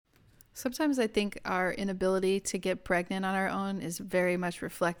Sometimes I think our inability to get pregnant on our own is very much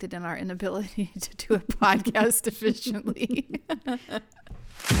reflected in our inability to do a podcast efficiently.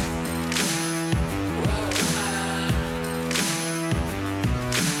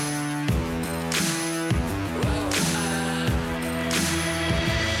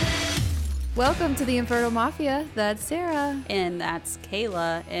 Welcome to the Infertile Mafia. That's Sarah. And that's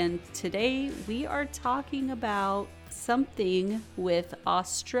Kayla. And today we are talking about something with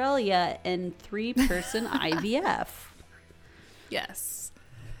Australia and 3-person IVF. Yes.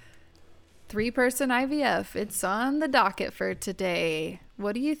 3-person IVF. It's on the docket for today.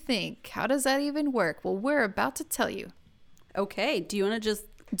 What do you think? How does that even work? Well, we're about to tell you. Okay. Do you want to just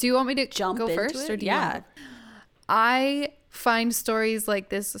Do you want me to jump go into first? it? Or do you want to... I find stories like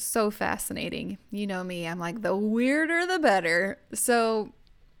this so fascinating. You know me. I'm like, the weirder, the better. So...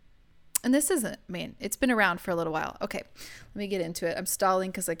 And this isn't, it's been around for a little while. Okay, let me get into it. I'm stalling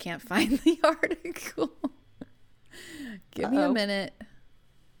because I can't find the article. Give me a minute.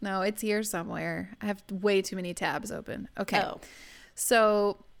 No, it's here somewhere. I have way too many tabs open. Okay.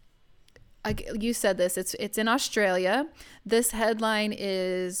 So you said this. It's in Australia. This headline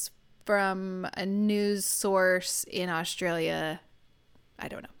is from a news source in Australia. I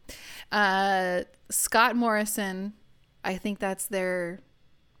don't know. Scott Morrison, I think that's their...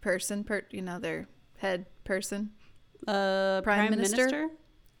 their head person, prime minister.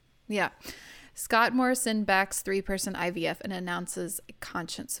 Yeah. Scott Morrison backs 3-person IVF and announces a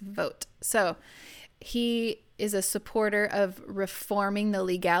conscience vote. So he is a supporter of reforming the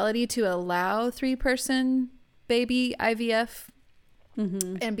legality to allow 3-person baby IVF.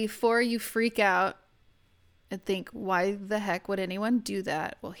 Mm-hmm. And before you freak out and think, why the heck would anyone do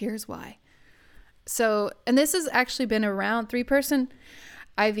that? Well, here's why. So, and this has actually been around. 3-person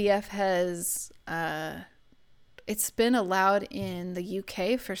IVF has, it's been allowed in the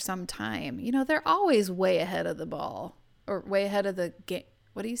UK for some time. You know, they're always way ahead of the ball, or way ahead of the game.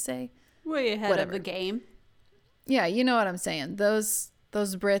 What do you say? Way ahead of the game. Yeah, you know what I'm saying. Those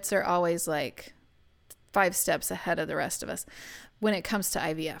Brits are always like 5 steps ahead of the rest of us when it comes to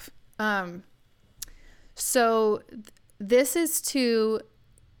IVF. So this is to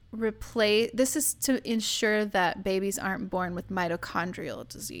ensure that babies aren't born with mitochondrial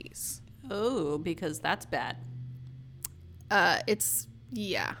disease. Oh, because that's bad. It's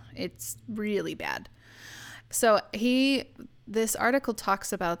really bad. So this article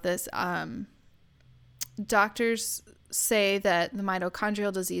talks about this. Doctors say that the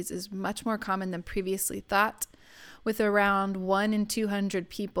mitochondrial disease is much more common than previously thought, with around 1 in 200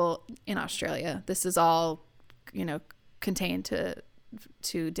 people in Australia. This is all, contained to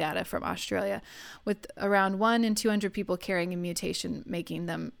data from Australia, with around 1 in 200 people carrying a mutation, making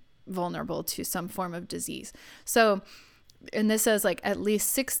them vulnerable to some form of disease. So, and this says like at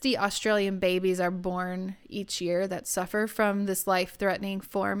least 60 Australian babies are born each year that suffer from this life-threatening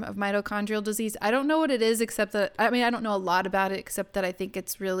form of mitochondrial disease. I don't know what it is, except that, I don't know a lot about it, except that I think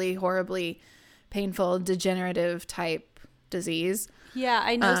it's really horribly painful, degenerative type disease. Yeah,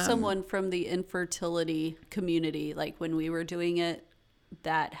 I know someone from the infertility community, like when we were doing it,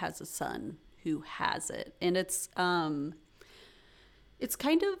 that has a son who has it. And it's kind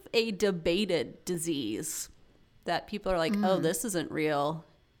of a debated disease that people are like, oh, this isn't real.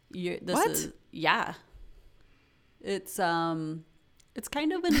 What? Yeah. It's kind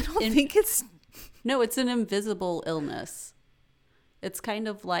of an... I don't think it's... No, it's an invisible illness. It's kind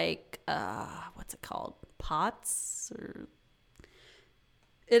of like, what's it called? POTS? Or...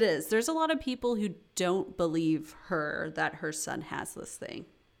 It is. There's a lot of people who don't believe her that her son has this thing.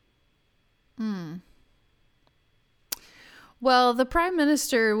 Well, the prime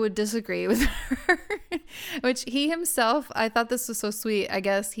minister would disagree with her, which he himself, I thought this was so sweet. I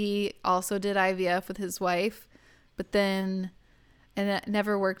guess he also did IVF with his wife, but then, and it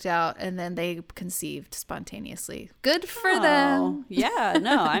never worked out. And then they conceived spontaneously. Good for them. Yeah,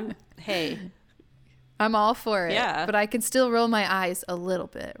 no, I'm all for it. Yeah. But I can still roll my eyes a little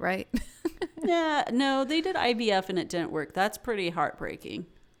bit, right? Yeah, no, they did IVF and it didn't work. That's pretty heartbreaking.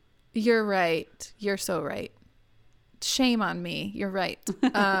 You're right. You're so right. Shame on me. You're right.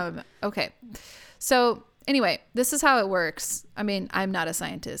 Okay. So anyway, this is how it works. I'm not a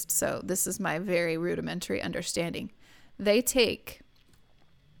scientist, so this is my very rudimentary understanding. They take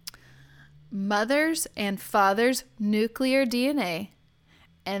mother's and father's nuclear DNA,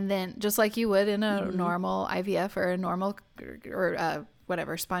 and then just like you would in a normal IVF or a normal or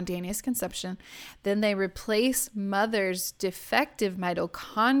whatever, spontaneous conception, then they replace mother's defective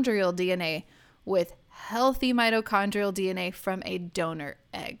mitochondrial DNA with healthy mitochondrial DNA from a donor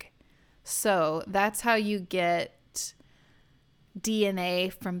egg. So that's how you get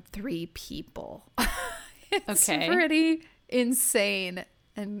DNA from 3 people. It's Okay. pretty insane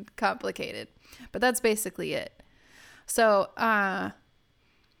and complicated, but that's basically it. So,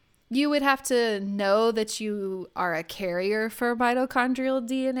 you would have to know that you are a carrier for mitochondrial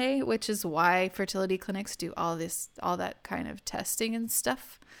DNA, which is why fertility clinics do all that kind of testing and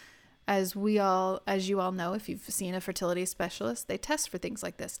stuff. As you all know, if you've seen a fertility specialist, they test for things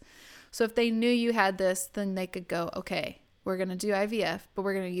like this. So if they knew you had this, then they could go, okay, we're going to do IVF, but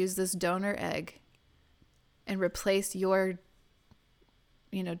we're going to use this donor egg and replace your,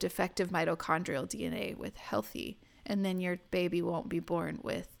 defective mitochondrial DNA with healthy, and then your baby won't be born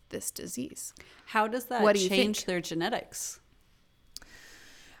with this disease. How does that change their genetics?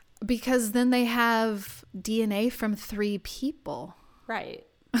 Because then they have DNA from 3 people. Right.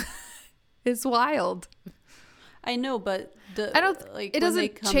 It's wild. I know, but it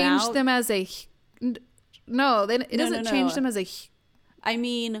doesn't change them as a no. It doesn't change them as a. I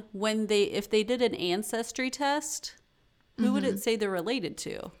mean, if they did an ancestry test, who would it say they're related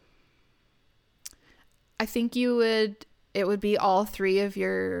to? I think it would be all 3 of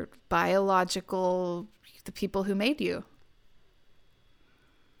your the people who made you.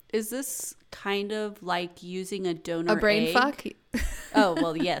 Is this kind of like using a donor egg? A brain fuck? Oh,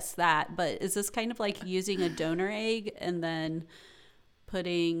 well, yes, that. But is this kind of like using a donor egg and then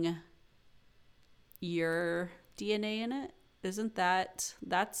putting your DNA in it? Isn't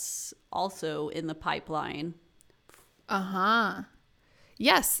that's also in the pipeline? Uh-huh.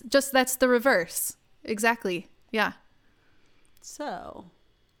 Yes, just that's the reverse. Exactly. Yeah. So,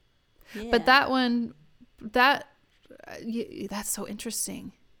 yeah. But that one, that's so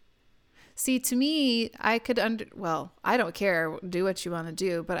interesting. See, to me, I don't care. Do what you want to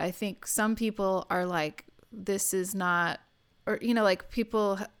do. But I think some people are like, this is not, or, like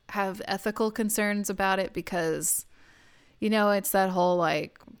people have ethical concerns about it because, it's that whole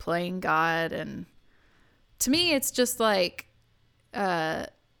like playing God. And to me, it's just like,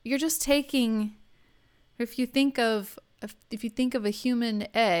 you're just taking, if you think of a human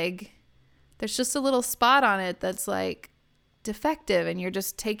egg, there's just a little spot on it that's like defective, and you're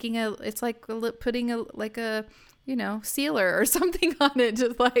just taking it's like putting a sealer or something on it,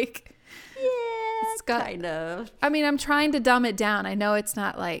 just like, it's got kind of. I mean, I'm trying to dumb it down. I know it's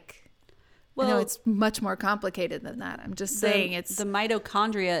not like, I know it's much more complicated than that. I'm just saying it's the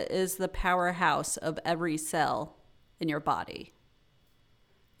mitochondria is the powerhouse of every cell in your body.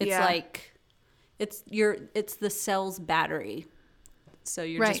 It's like it's the cell's battery. So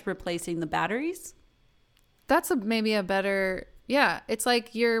you're just replacing the batteries? That's maybe a better, it's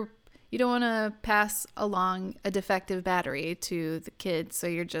like you don't want to pass along a defective battery to the kids. So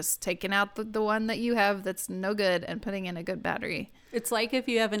you're just taking out the one that you have that's no good and putting in a good battery. It's like if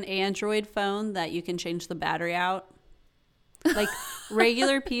you have an Android phone that you can change the battery out. Like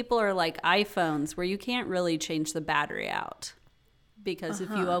regular people are like iPhones where you can't really change the battery out. Because if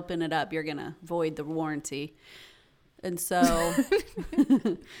you open it up, you're going to void the warranty. And so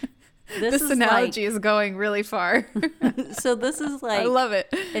this analogy is going really far. So this is like, I love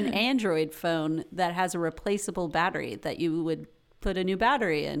it, an Android phone that has a replaceable battery that you would put a new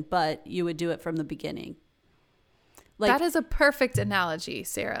battery in, but you would do it from the beginning. Like, that is a perfect analogy,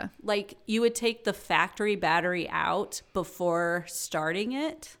 Sarah. Like you would take the factory battery out before starting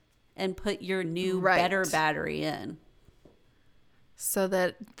it and put your new better battery in. So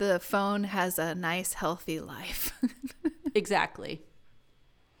that the phone has a nice, healthy life. Exactly.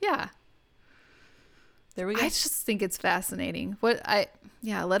 Yeah. There we go. I just think it's fascinating. Let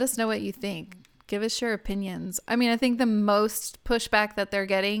us know what you think. Give us your opinions. I mean, I think the most pushback that they're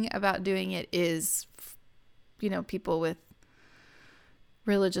getting about doing it is, people with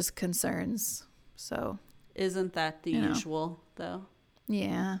religious concerns. So, isn't that the usual, though?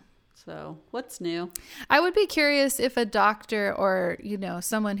 Yeah. So what's new? I would be curious if a doctor or,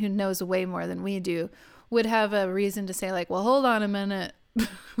 someone who knows way more than we do would have a reason to say like, well, hold on a minute.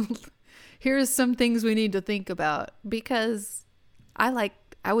 Here's some things we need to think about, because I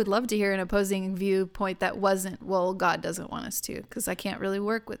would love to hear an opposing viewpoint that wasn't, well, God doesn't want us to, because I can't really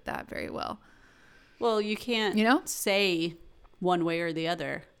work with that very well. Well, you can't say one way or the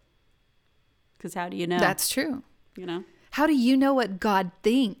other, because how do you know? That's true. How do you know what God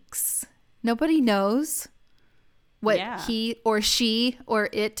thinks? Nobody knows what he or she or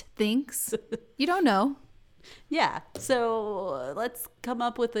it thinks. You don't know. Yeah. So let's come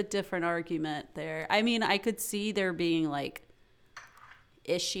up with a different argument there. I mean, I could see there being like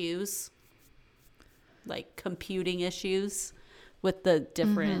issues, like computing issues with the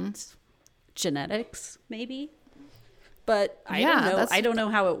different genetics, maybe. But I Yeah, don't know. that's- I don't know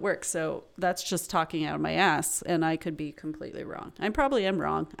how it works. So that's just talking out of my ass. And I could be completely wrong. I probably am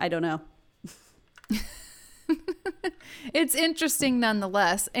wrong. I don't know. It's interesting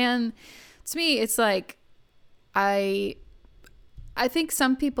nonetheless. And to me, it's like, I think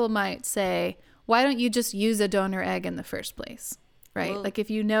some people might say, why don't you just use a donor egg in the first place? Right? Well, like if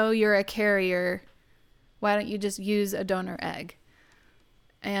you know you're a carrier, why don't you just use a donor egg?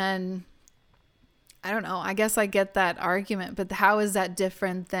 And I don't know. I guess I get that argument, but how is that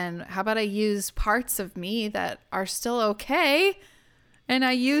different than how about I use parts of me that are still okay? And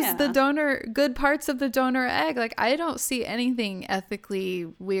I use the good parts of the donor egg. Like, I don't see anything ethically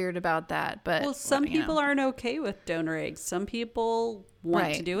weird about that. But well, some people aren't okay with donor eggs. Some people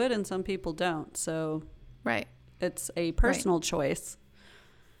want to do it and some people don't. So right. It's a personal choice.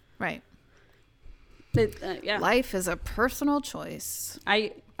 Right. Yeah. Life is a personal choice.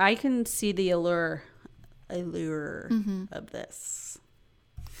 I can see the allure of this.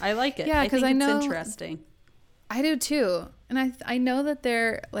 I like it. Yeah, because I know it's interesting. I do too. And I know that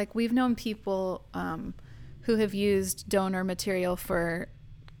they're like, we've known people who have used donor material for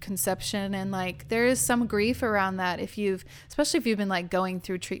conception, and like there is some grief around that especially if you've been like going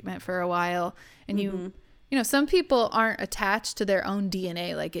through treatment for a while, and you know, some people aren't attached to their own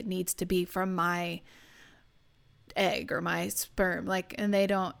DNA, like it needs to be from my egg or my sperm, like, and it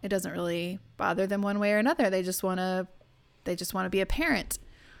doesn't really bother them one way or another. They just want to be a parent.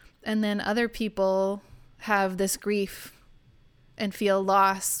 And then other people have this grief and feel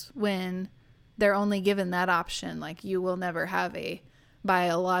loss when they're only given that option. Like, you will never have a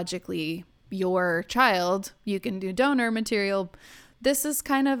biologically your child. You can do donor material. This is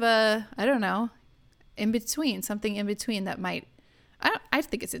kind of a, I don't know, something in between that I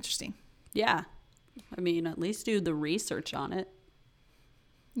think it's interesting. Yeah. I mean, at least do the research on it.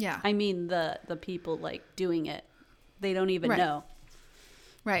 Yeah. I mean, the people like doing it, they don't even know.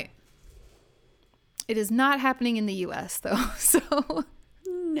 Right. It is not happening in the US though. So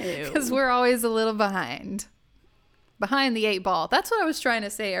no. Because we're always a little behind the 8 ball. That's what I was trying to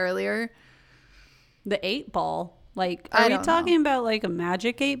say earlier. The 8 ball? Like, are we talking about like a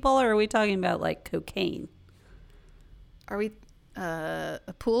magic 8 ball, or are we talking about like cocaine? Are we a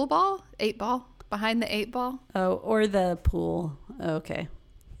pool ball? 8 ball? Behind the 8 ball? Oh, or the pool. Okay.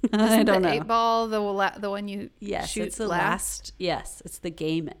 I don't know. 8 ball, the one you shoot it's the last. Yes, it's the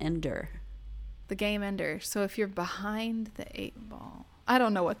game ender. The game ender. So if you're behind the 8 ball, I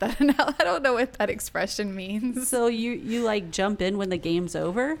don't know what that expression means. So you like jump in when the game's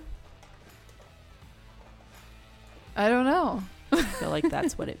over? I don't know. I feel like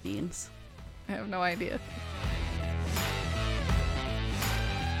that's what it means. I have no idea.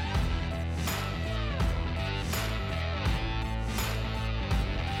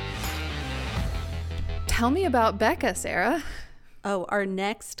 Tell me about Becca, Sarah. Oh, our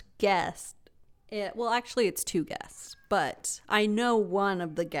next guest. Well, actually, it's 2 guests, but I know one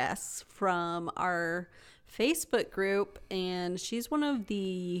of the guests from our Facebook group, and she's one of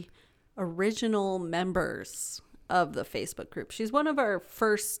the original members of the Facebook group. She's one of our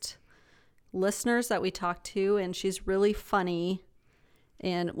first listeners that we talked to, and she's really funny.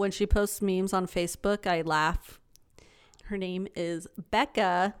 And when she posts memes on Facebook, I laugh. Her name is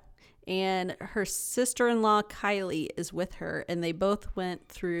Becca. And her sister-in-law, Kylie, is with her. And they both went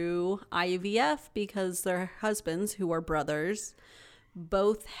through IVF because their husbands, who are brothers,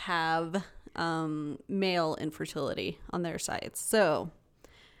 both have male infertility on their sides. So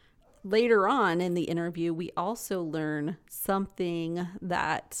later on in the interview, we also learn something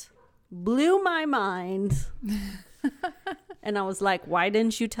that blew my mind. And I was like, why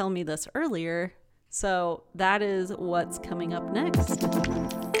didn't you tell me this earlier? So that is what's coming up next.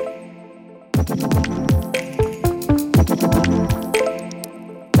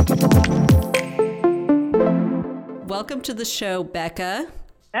 Welcome to the show, Becca.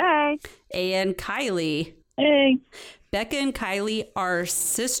 Hey. And Kylie. Hey. Becca and Kylie are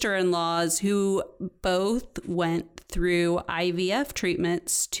sister-in-laws who both went through IVF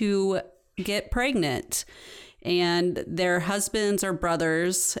treatments to get pregnant. And their husbands are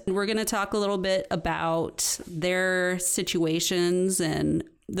brothers. We're going to talk a little bit about their situations and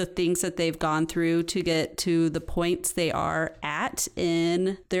the things that they've gone through to get to the points they are at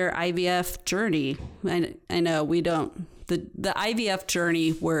in their IVF journey. I know we don't, the IVF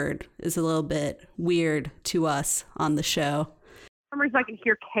journey word is a little bit weird to us on the show. For some reason, I can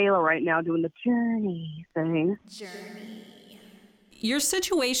hear Kayla right now doing the journey thing. Your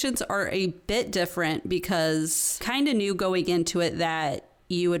situations are a bit different because kind of knew going into it that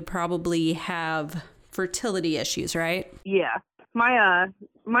you would probably have fertility issues, right? Yeah. My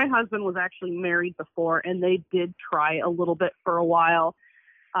my husband was actually married before, and they did try a little bit for a while.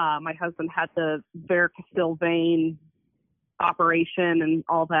 My husband had the varicocele vein operation and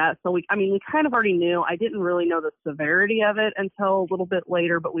all that. So we kind of already knew. I didn't really know the severity of it until a little bit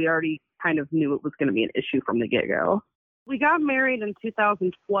later, but we already kind of knew it was going to be an issue from the get-go. We got married in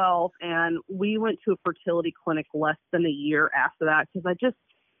 2012, and we went to a fertility clinic less than a year after that because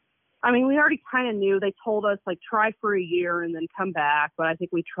we already kind of knew. They told us, like, try for a year and then come back, but I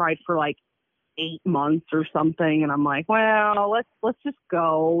think we tried for, like, 8 months or something, and I'm like, well, let's just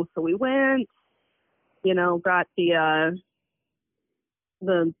go. So we went, got the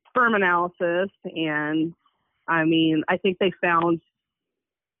sperm analysis, and I think they found,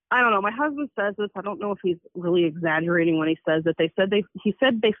 I don't know, my husband says this, I don't know if he's really exaggerating when he says it. He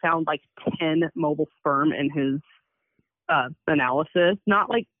said they found like 10 mobile sperm in his analysis, not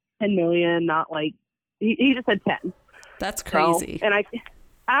like 10 million, not like, he just said 10. That's crazy. So, and I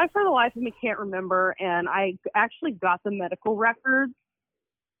for the life of me can't remember, and I actually got the medical records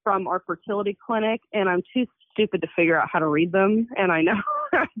from our fertility clinic, and I'm too stupid to figure out how to read them, and I know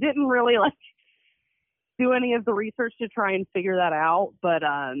I didn't really do any of the research to try and figure that out, but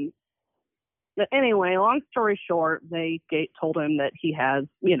anyway, long story short, they told him that he has,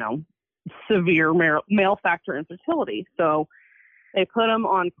 severe male factor infertility, so they put him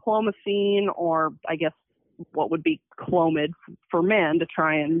on clomiphene, or I guess what would be Clomid for men, to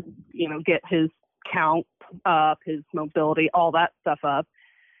try and, get his count up, his mobility, all that stuff up.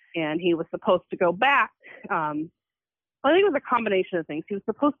 And he was supposed to go back. I think it was a combination of things. He was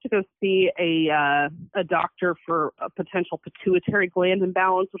supposed to go see a doctor for a potential pituitary gland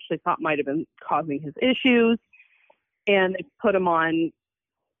imbalance, which they thought might have been causing his issues. And they put him on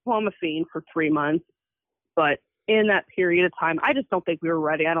clomiphene for 3 months. But in that period of time, I just don't think we were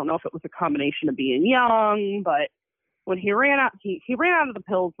ready. I don't know if it was a combination of being young, but when he ran out, he ran out of the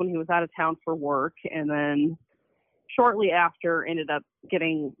pills when he was out of town for work, and then shortly after ended up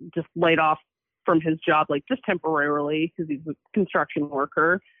getting just laid off from his job, like just temporarily, because he's a construction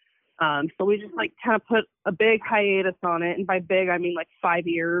worker. So we just kind of put a big hiatus on it, and by big I mean like 5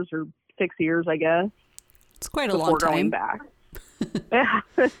 years or 6 years, I guess. It's quite a long time. Going back. Yeah.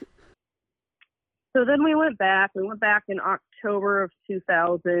 So then we went back. We went back in October of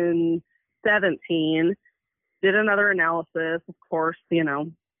 2017, did another analysis, of course,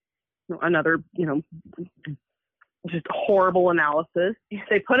 another, just horrible analysis.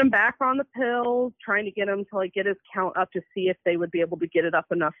 They put him back on the pills, trying to get him to get his count up to see if they would be able to get it up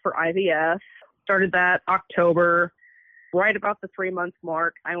enough for IVF. Started that October. Right about the 3-month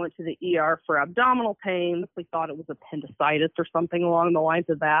mark, I went to the ER for abdominal pain. We thought it was appendicitis or something along the lines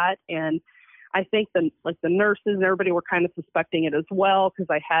of that. And I think the nurses and everybody were kind of suspecting it as well, because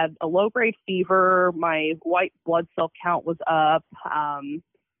I had a low-grade fever. My white blood cell count was up.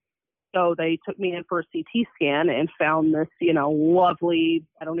 So they took me in for a CT scan and found this, lovely,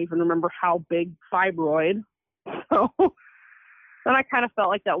 I don't even remember how big, fibroid. So then I kind of felt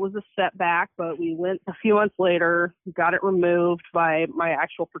like that was a setback, but we went a few months later, got it removed by my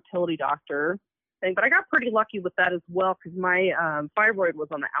actual fertility doctor. But I got pretty lucky with that as well, because my fibroid was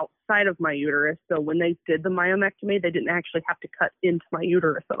on the outside of my uterus. So when they did the myomectomy, they didn't actually have to cut into my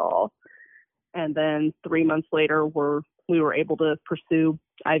uterus at all. And then 3 months later, we were able to pursue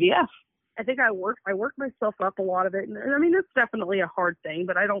IVF. I think I worked myself up a lot of it. And it's definitely a hard thing,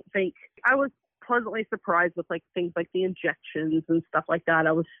 but I don't think I was pleasantly surprised with things like the injections and stuff like that.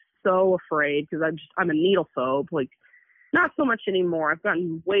 I was so afraid because I'm a needle phobe. Not so much anymore. I've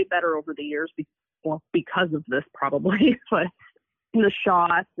gotten way better over the years because of this probably, but the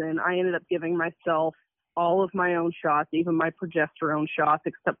shots, and I ended up giving myself all of my own shots, even my progesterone shots,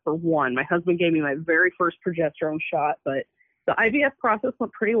 except for one. My husband gave me my very first progesterone shot, but the IVF process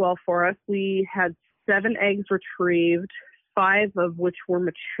went pretty well for us. We had 7 eggs retrieved, 5 of which were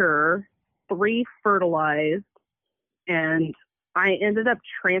mature, 3 fertilized, and I ended up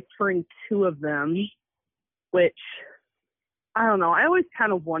transferring 2 of them, which, I don't know. I always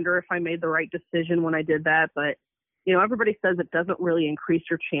kind of wonder if I made the right decision when I did that, but everybody says it doesn't really increase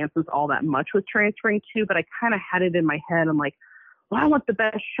your chances all that much with transferring 2, but I kind of had it in my head. I'm like, well, I want the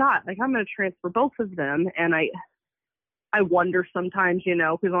best shot. I'm going to transfer both of them. And I wonder sometimes,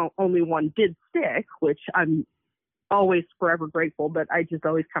 because only one did stick, which I'm always forever grateful, but I just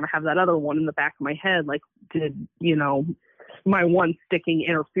always kind of have that other one in the back of my head. Did, my one sticking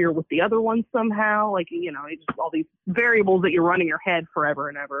interfere with the other one somehow? It's just all these variables that you run in your head forever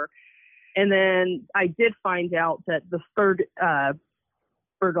and ever. And then I did find out that the third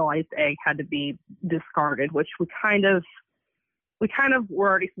fertilized egg had to be discarded, which we kind of we kind of were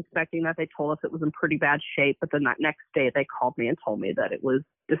already suspecting that. They told us it was in pretty bad shape, but then that next day they called me and told me that it was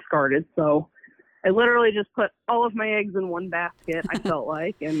discarded. So I literally just put all of my eggs in one basket, I felt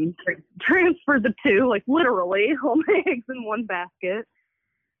like, and transferred the two, like literally all my eggs in one basket,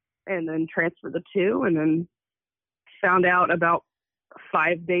 and then transferred the two, and then found out about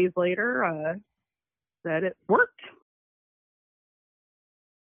 5 days later that it worked.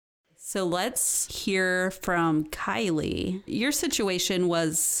 So let's hear from Kylie. Your situation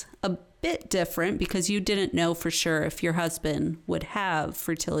was a bit different because you didn't know for sure if your husband would have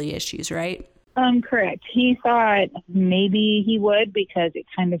fertility issues, right? Correct. He thought maybe he would because it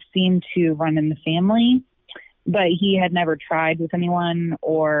kind of seemed to run in the family, but he had never tried with anyone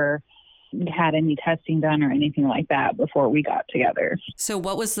or had any testing done or anything like that before we got together. So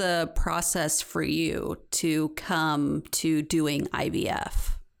what was the process for you to come to doing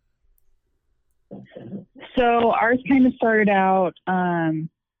IVF? So ours kind of started out,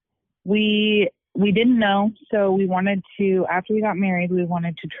 we didn't know. So we wanted to, after we got married, we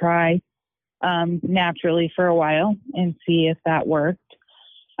wanted to try naturally for a while and see if that worked.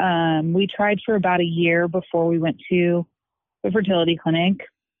 We tried for about a year before we went to the fertility clinic.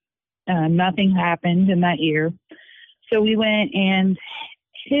 Nothing happened in that year. So we went, and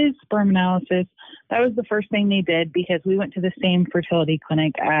his sperm analysis, that was the first thing they did because we went to the same fertility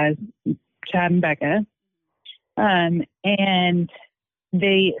clinic as Chad and Becca. And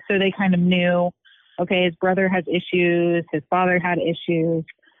they kind of knew, okay, his brother has issues, his father had issues.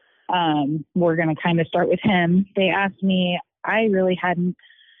 We're going to kind of start with him. They asked me, I really hadn't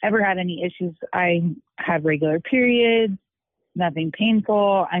ever had any issues. I had regular periods, nothing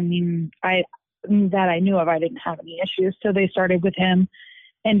painful. I mean, that I knew of, I didn't have any issues. So they started with him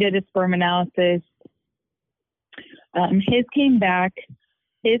and did a sperm analysis. His came back.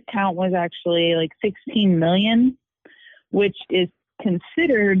 His count was actually like 16 million, which is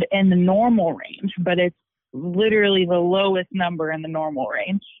considered in the normal range, but it's literally the lowest number in the normal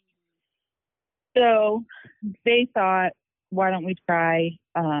range. So they thought, why don't we try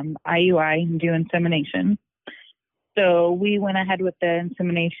IUI and do insemination? So we went ahead with the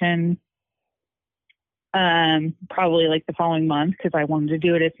insemination probably like the following month because I wanted to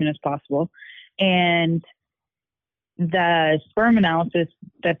do it as soon as possible. And the sperm analysis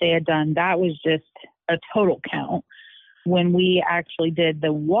that they had done, that was just a total count. When we actually did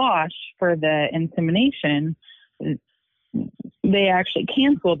the wash for the insemination, they actually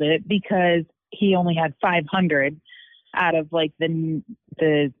canceled it because he only had 500 out of like the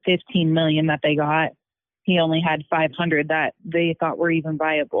 15 million that they got. He only had 500 that they thought were even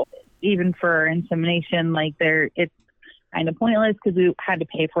viable. Even for insemination, like it's kind of pointless because we had to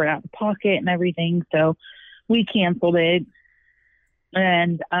pay for it out of pocket and everything. So we canceled it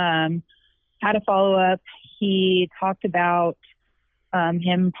and had a follow up. He talked about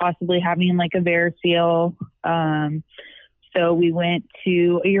him possibly having like a varicose. So we went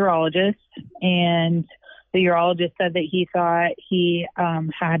to a urologist, and the urologist said that he thought he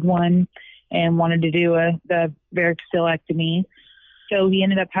had one and wanted to do the varicocelectomy. So he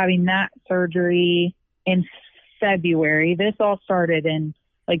ended up having that surgery in February. This all started in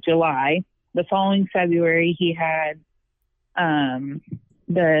like July. The following February, he had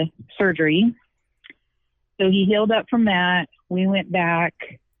the surgery. So he healed up from that. We went back.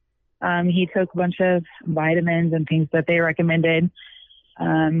 He took a bunch of vitamins and things that they recommended.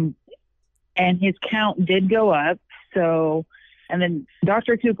 And his count did go up. So, and then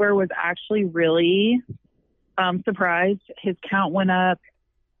Dr. Cooper was actually really surprised. His count went up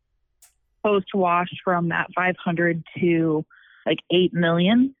post-wash from that 500 to like 8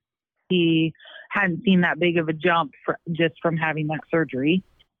 million. He hadn't seen that big of a jump just from having that surgery.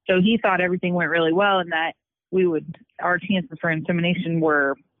 So he thought everything went really well and that our chances for insemination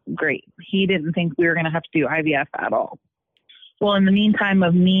were great. He didn't think we were going to have to do IVF at all. Well, in the meantime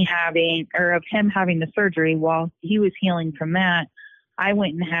of him having the surgery, while he was healing from that, I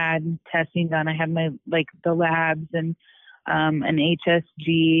went and had testing done. I had the labs and an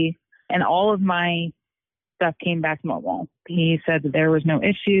HSG, and all of my stuff came back normal. He said that there was no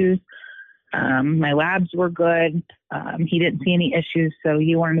issues. My labs were good. He didn't see any issues, so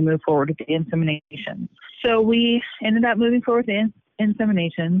he wanted to move forward with the insemination. So we ended up moving forward with the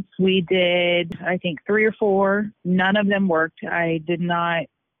inseminations. We did, I think, 3 or 4. None of them worked.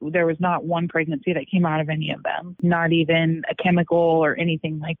 There was not one pregnancy that came out of any of them, not even a chemical or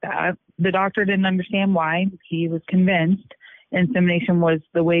anything like that. The doctor didn't understand why. He was convinced insemination was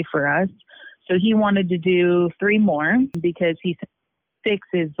the way for us. So he wanted to do 3 more because he said 6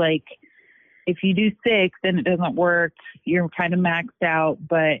 is like, if you do 6, then it doesn't work. You're kind of maxed out,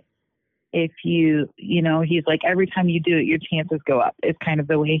 but if he's like, every time you do it, your chances go up. It's kind of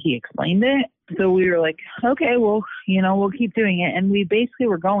the way he explained it. So we were like, okay, well, we'll keep doing it. And we basically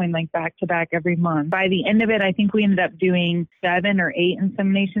were going like back to back every month. By the end of it, I think we ended up doing 7 or 8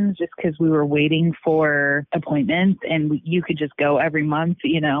 inseminations just because we were waiting for appointments, and you could just go every month,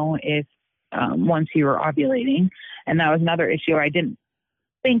 if once you were ovulating. And that was another issue. I didn't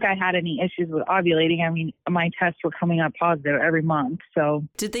think I had any issues with ovulating. I mean, my tests were coming up positive every month. So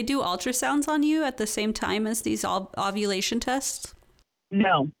did they do ultrasounds on you at the same time as these ovulation tests?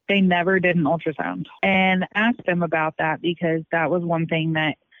 No, they never did an ultrasound. And asked them about that because that was one thing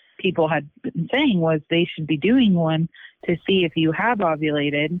that people had been saying was they should be doing one to see if you have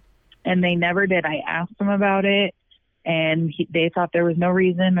ovulated. And they never did. I asked them about it, and they thought there was no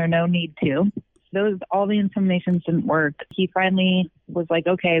reason or no need to. All the inseminations didn't work. He finally was like,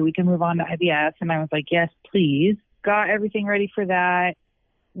 okay, we can move on to IVF. And I was like, yes, please. Got everything ready for that.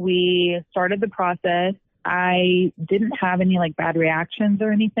 We started the process. I didn't have any like bad reactions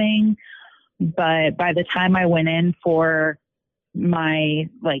or anything, but by the time I went in for my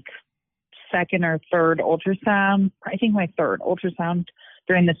like second or third ultrasound, I think my third ultrasound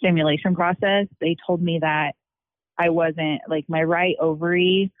during the stimulation process, they told me that I wasn't like, my right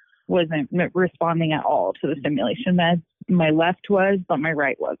ovary wasn't responding at all to the stimulation meds. My left was, but my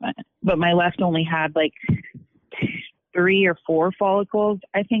right wasn't. But my left only had like 3 or 4 follicles,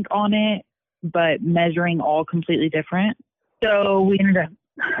 I think, on it, but measuring all completely different. So we ended up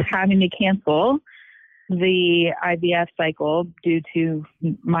having to cancel the IVF cycle due to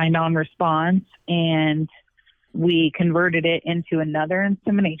my non-response, and we converted it into another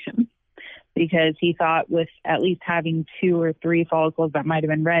insemination because he thought with at least having 2 or 3 follicles that might have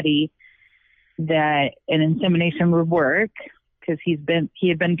been ready that an insemination would work, because he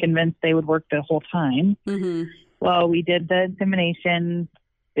had been convinced they would work the whole time. Mm-hmm. Well, we did the insemination,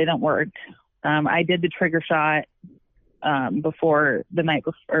 didn't work. I did the trigger shot before the night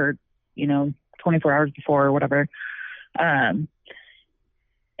before, 24 hours before or whatever. And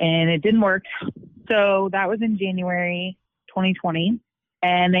it didn't work. So that was in January 2020.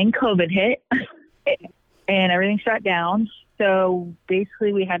 And then COVID hit and everything shut down. So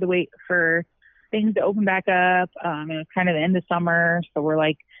basically we had to wait for things to open back up. It was kind of the end of summer. So we're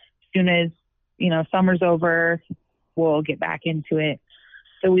like, as soon as, summer's over, we'll get back into it.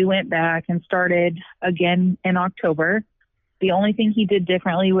 So we went back and started again in October. The only thing he did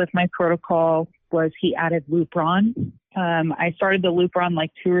differently with my protocol was he added Lupron. I started the Lupron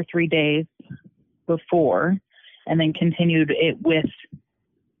like 2 or 3 days before and then continued it with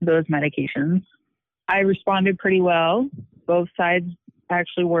those medications. I responded pretty well. Both sides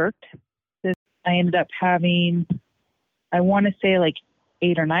actually worked. I ended up having, I want to say like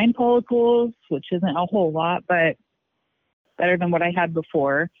 8 or 9 follicles, which isn't a whole lot, but better than what I had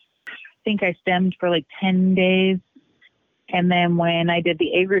before. I think I stemmed for like 10 days. And then when I did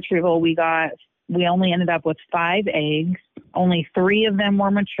the egg retrieval, we only ended up with 5 eggs. Only 3 of them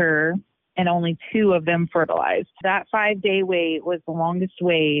were mature and only 2 of them fertilized. That 5-day wait was the longest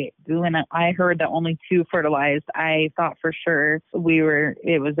wait. When I heard that only 2 fertilized, I thought for sure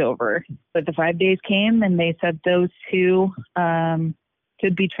it was over. But the 5 days came and they said those 2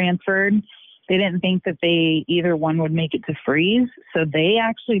 could be transferred. They didn't think that either one would make it to freeze. So they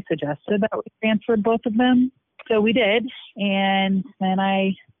actually suggested that we transferred both of them. So we did. And then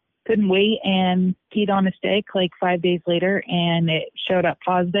I couldn't wait and peed on a stick like 5 days later, and it showed up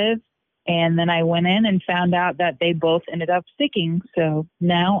positive. And then I went in and found out that they both ended up sticking. So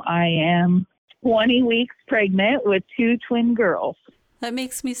now I am 20 weeks pregnant with 2 twin girls. That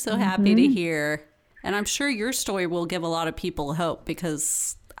makes me so happy to hear. And I'm sure your story will give a lot of people hope,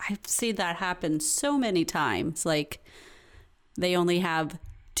 because I've seen that happen so many times. Like they only have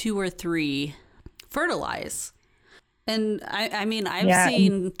 2 or 3 fertilize. And I've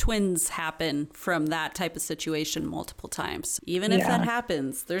seen twins happen from that type of situation multiple times. Even if that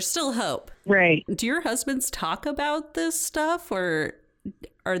happens, there's still hope. Right. Do your husbands talk about this stuff, or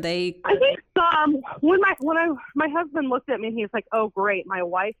are they? I think when my husband looked at me, and he's like, "Oh, great! My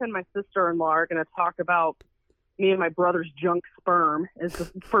wife and my sister-in-law are going to talk about me and my brother's junk sperm." Is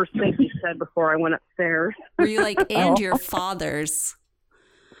the first thing he said before I went upstairs. Were you like, and your father's?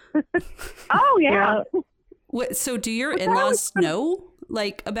 Oh yeah. What, so do your in-laws know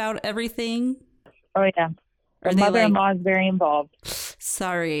like about everything? Oh yeah. Are the they mother-in-law is very involved.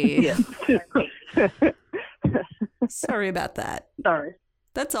 Sorry. Sorry about that. Sorry.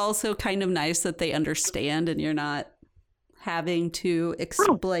 That's also kind of nice that they understand and you're not having to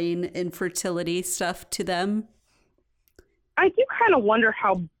explain infertility stuff to them. I do kind of wonder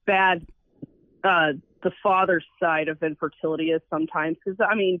how bad the father's side of infertility is sometimes. Because,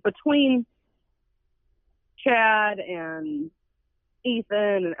 I mean, between Chad and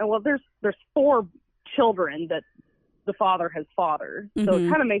Ethan, and well, there's 4 children that the father has fathered. So it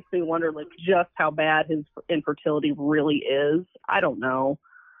kind of makes me wonder, like, just how bad his infertility really is. I don't know.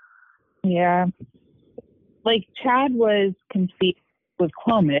 Yeah. Like, Chad was conceived with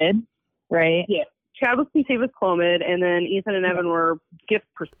Clomid, right? Yeah. Chad was conceived with Clomid, and then Ethan and Evan were gift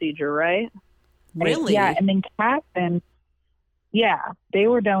procedure, right? Really? Yeah, and then Catherine, they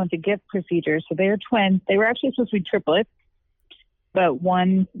were done with the gift procedure. So they were twins. They were actually supposed to be triplets, but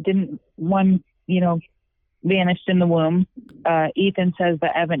one, vanished in the womb. Ethan says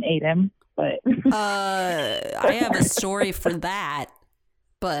that Evan ate him, but I have a story for that,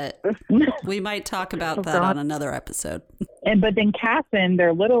 but we might talk about that on another episode. But then Catherine,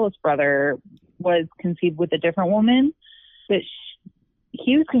 their littlest brother, was conceived with a different woman, but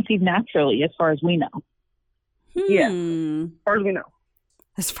he was conceived naturally, as far as we know. Yeah, as far as we know.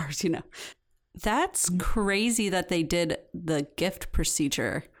 As far as you know. That's crazy that they did the gift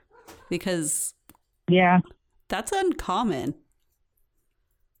procedure, because that's uncommon.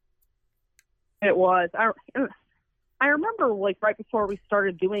 It was. I remember, like, right before we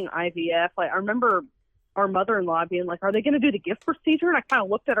started doing IVF, like, I remember our mother-in-law being like, "Are they going to do the gift procedure?" And I kind of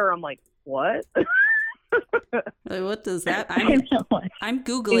looked at her. I'm like, "What?" What does that? I'm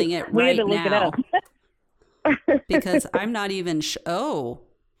Googling it right now because I'm not even So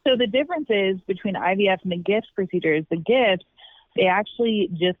the difference is between IVF and the gift procedures. The gifts, they actually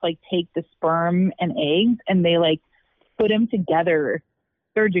just like take the sperm and eggs and they like put them together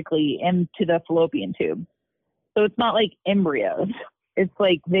surgically into the fallopian tube. So it's not like embryos. It's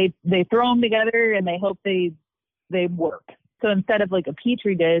like they throw them together and they hope they work. So instead of like a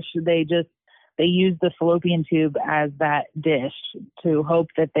petri dish, they use the fallopian tube as that dish to hope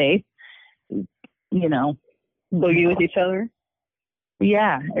that they, boogie with each other.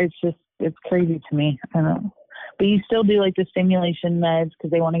 Yeah, it's crazy to me. I don't know. But you still do like the stimulation meds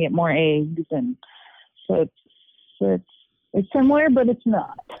because they want to get more eggs, and so it's similar, but it's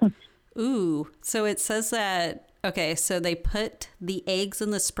not. Ooh, so it says that, okay, so they put the eggs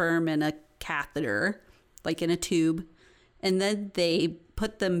and the sperm in a catheter, like in a tube, and then they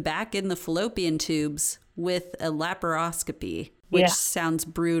put them back in the fallopian tubes with a laparoscopy, which sounds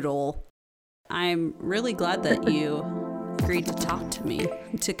brutal. I'm really glad that you agreed to talk to me,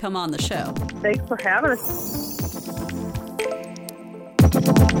 to come on the show. Thanks for having us.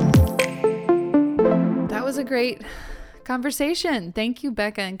 That was a great conversation. Thank you,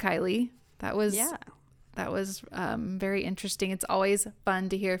 Becca and Kylie. That was very interesting. It's always fun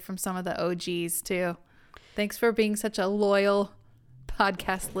to hear from some of the OGs too. Thanks for being such a loyal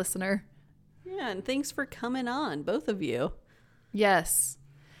podcast listener. Yeah, and thanks for coming on, both of you. Yes.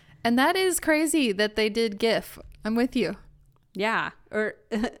 And that is crazy that they did GIF. I'm with you. Yeah. Or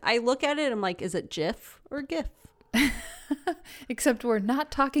I look at it, I'm like, is it GIF or GIF? Except we're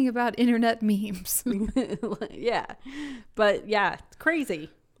not talking about internet memes. Yeah. But yeah, it's crazy.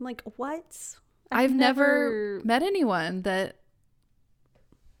 I'm like, what? I've never met anyone that,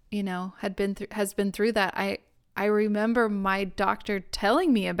 has been through that. I remember my doctor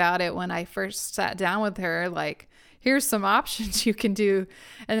telling me about it when I first sat down with her, like, here's some options you can do.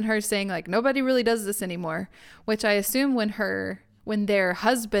 And then her saying, like, nobody really does this anymore, which I assume when their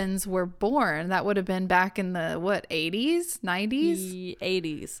husbands were born, that would have been back in the, 80s, 90s?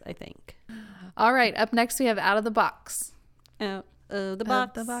 80s, I think. All right. Up next, we have Out of the Box. Out of the box. Out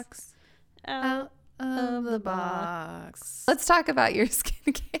of the box. Out Of the box. Let's talk about your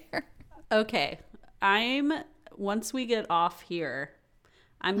skincare. Okay. Once we get off here,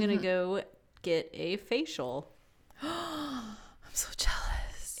 I'm going to go get a facial. I'm so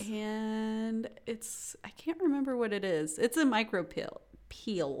jealous. And I can't remember what it is. It's a micro peel.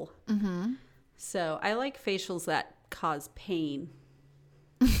 Mm-hmm. So I like facials that cause pain.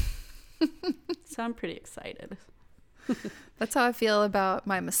 So I'm pretty excited. That's how I feel about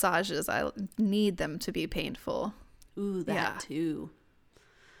my massages. I need them to be painful. Ooh, that too.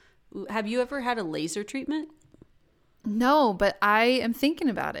 Ooh, have you ever had a laser treatment? No, but I am thinking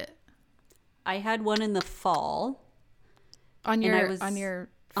about it. I had one in the fall. On your face,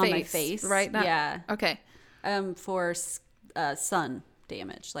 on my face right now. Yeah. Okay. For sun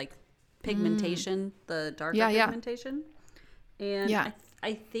damage, like pigmentation, the darker pigmentation. And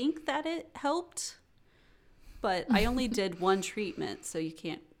I think that it helped, but I only did one treatment, so you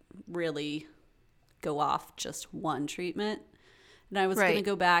can't really go off just one treatment. And I was going to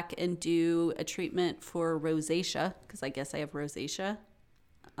go back and do a treatment for rosacea, because I guess I have rosacea.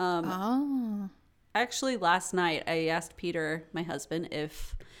 Actually, last night I asked Peter, my husband,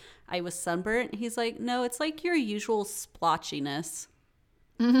 if I was sunburnt. He's like, no, it's like your usual splotchiness.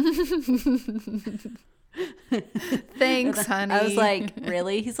 Thanks, honey. I was like,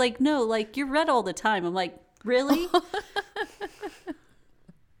 really? He's like, no, like you're red all the time. I'm like, really?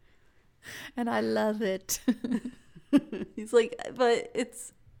 And I love it. He's like, but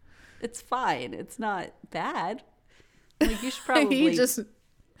it's fine. It's not bad. Like you should probably he just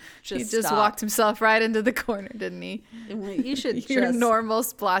stop. walked himself right into the corner, didn't he? I'm like, you should Your just normal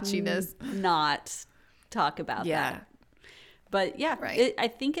splotchiness. not talk about that. But yeah, right. I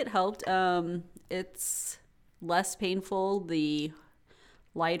think it helped. It's less painful the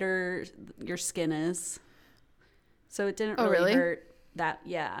lighter your skin is. So it didn't really hurt that.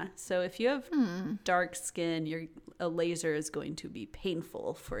 Yeah. So if you have dark skin, a laser is going to be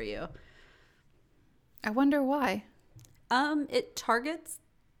painful for you. I wonder why. It targets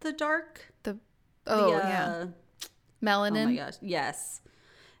the dark. Yeah. Melanin. Oh my gosh. Yes.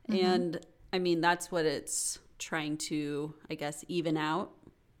 And I mean, that's what it's trying to, I guess, even out.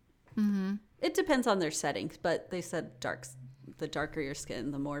 It depends on their settings, but they said the darker your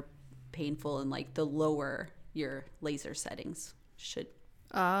skin, the more painful, and like the lower your laser settings should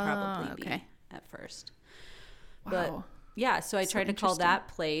probably be at first. Wow. But yeah, so I tried to call that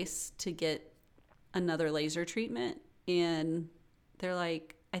place to get another laser treatment, and they're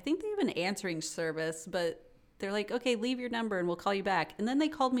like, I think they have an answering service, but they're like, okay, leave your number and we'll call you back. And then they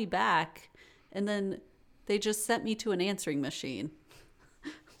called me back, and then they just sent me to an answering machine.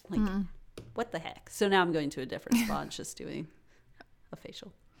 Like, what the heck? So now I'm going to a different spot, just doing a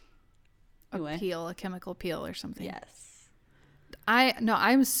facial. Anyway. A chemical peel or something. Yes.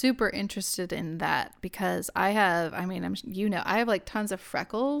 I'm super interested in that because I have like tons of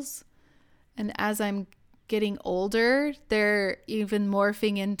freckles, and as I'm getting older, they're even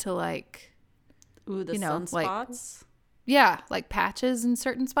morphing into like, sunspots. Like patches in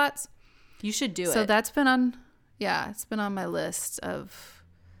certain spots. You should do it. So that's been it's been on my list of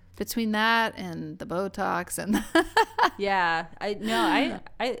between that and the Botox and yeah,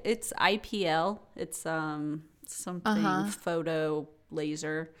 it's IPL. It's something photo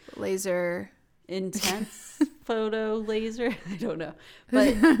laser intense photo laser. I don't know, but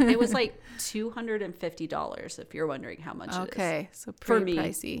it was like $250 if you're wondering how much it is. Okay, so pretty for me,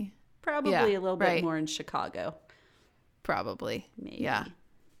 pricey. Probably a little bit more in Chicago. Probably, maybe. Yeah,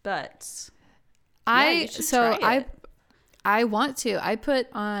 but I want to. I put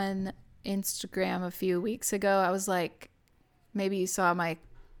on Instagram a few weeks ago. I was like, maybe you saw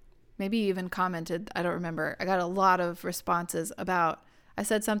maybe you even commented. I don't remember. I got a lot of responses I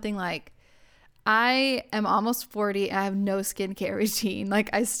said something like, I am almost 40. I have no skincare routine.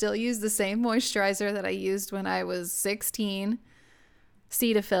 Like I still use the same moisturizer that I used when I was 16,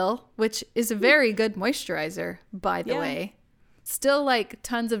 Cetaphil, which is a very good moisturizer, by the way. Still like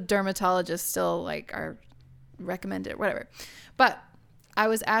tons of dermatologists still like are recommended, whatever. But I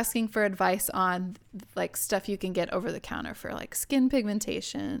was asking for advice on like stuff you can get over the counter for like skin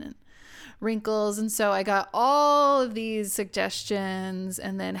pigmentation and wrinkles. And so I got all of these suggestions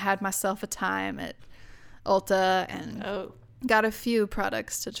and then had myself a time at Ulta and got a few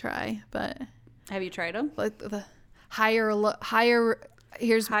products to try. But have you tried them? Like the hyaluronic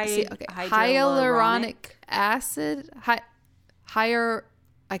acid, I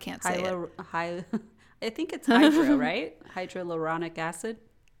can't say it. I think it's hydro, right? Hyaluronic acid.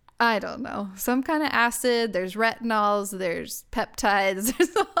 I don't know. Some kind of acid. There's retinols. There's peptides.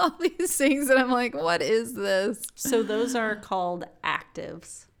 There's all these things. And I'm like, what is this? So those are called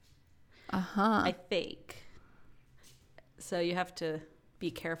actives. I think. So you have to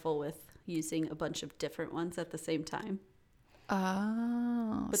be careful with using a bunch of different ones at the same time.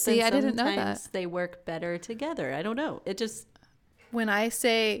 Oh. But see, I didn't know that. They work better together. I don't know. It just... When I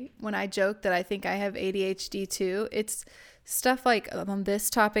joke that I think I have ADHD too, it's stuff like on this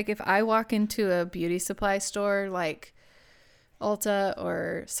topic. If I walk into a beauty supply store like Ulta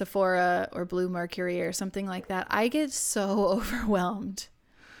or Sephora or Blue Mercury or something like that, I get so overwhelmed.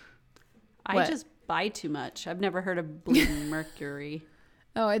 I just buy too much. I've never heard of Blue Mercury.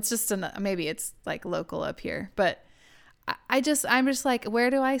 Oh, it's just maybe it's like local up here, but I'm just like, where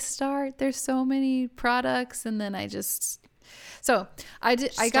do I start? There's so many products, and then I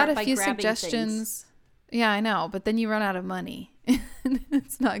got a few suggestions. Things. Yeah, I know, but then you run out of money.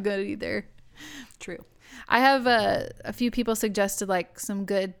 It's not good either. True. I have a few people suggested like some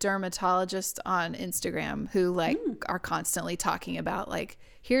good dermatologists on Instagram who like are constantly talking about like,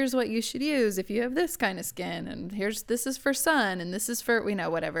 here's what you should use if you have this kind of skin, and this is for sun, and this is for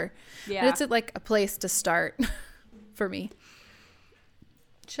whatever. Yeah, but it's like a place to start for me.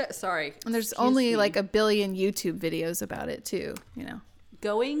 Sorry. And there's only like a billion YouTube videos about it too,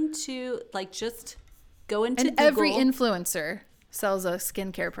 going to just go into And Google. every influencer sells a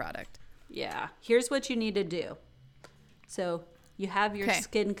skincare product. Yeah. Here's what you need to do. So you have your Okay.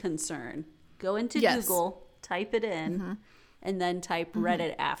 skin concern. Go into Yes. Google, type it in, and then type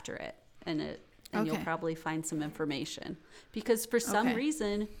Reddit after it. And you'll Okay. probably find some information. Because for some Okay.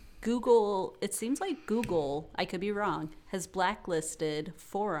 reason, Google, it seems like Google, I could be wrong, has blacklisted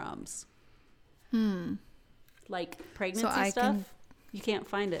forums. Like pregnancy I stuff, can- you can't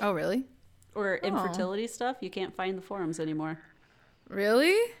find it. Oh, really? Or infertility stuff, you can't find the forums anymore.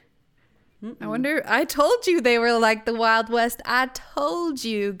 Really? I wonder. I told you they were like the Wild West. I told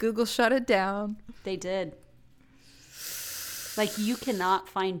you. Google shut it down. They did. Like, you cannot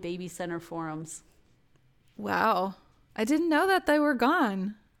find baby center forums. Wow. I didn't know that they were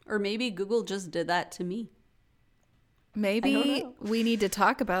gone. Or maybe Google just did that to me. Maybe I don't know. we need to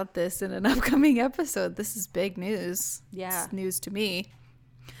talk about this in an upcoming episode. This is big news. Yeah. It's news to me.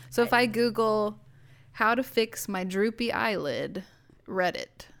 So if I Google how to fix my droopy eyelid,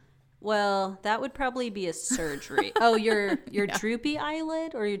 Reddit. Well, that would probably be a surgery. Oh, your droopy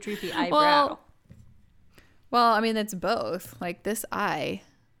eyelid or your droopy eyebrow? Well, I mean, it's both. Like this eye.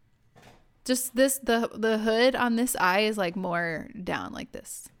 Just this, the hood on this eye is like more down like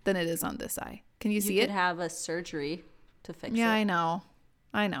this than it is on this eye. Can you see You could it? have a surgery to fix Yeah, it. I know.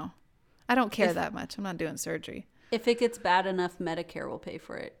 I don't care that much. I'm not doing surgery. If it gets bad enough, Medicare will pay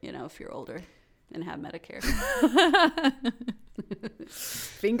for it, if you're older and have Medicare.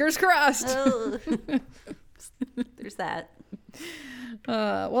 Fingers crossed. Oh. There's that.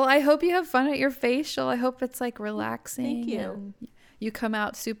 Well, I hope you have fun at your facial. I hope it's like relaxing. Thank you. And you come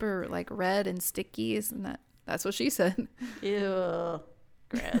out super like red and sticky, and that's what she said. Ew.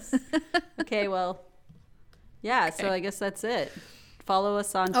 Gross. Okay, well, yeah, so I guess that's it. Follow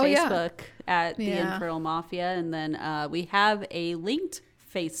us on Facebook at the Infertile Mafia, and then we have a linked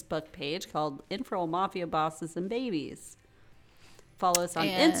Facebook page called Infertile Mafia Bosses and Babies. Follow us on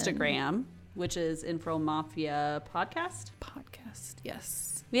Instagram, which is Infertile Mafia Podcast.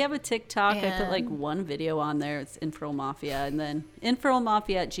 Yes. We have a TikTok. I put like one video on there. It's Infertile Mafia, and then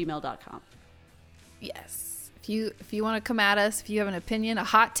infertilemafia@gmail.com. Yes. If you want to come at us, if you have an opinion, a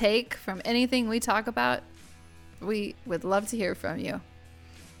hot take from anything we talk about, we would love to hear from you.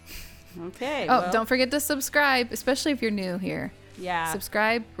 Okay. Oh, don't forget to subscribe, especially if you're new here. Yeah.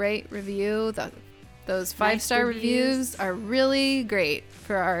 Subscribe, rate, review. Those 5-star Nice reviews are really great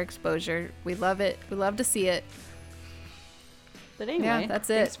for our exposure. We love it. We love to see it. But anyway, Yeah, that's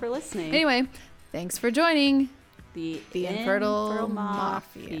it. Thanks for listening. Anyway, thanks for joining The Infertile Infertile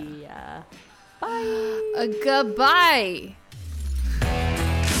Mafia. Bye. Goodbye.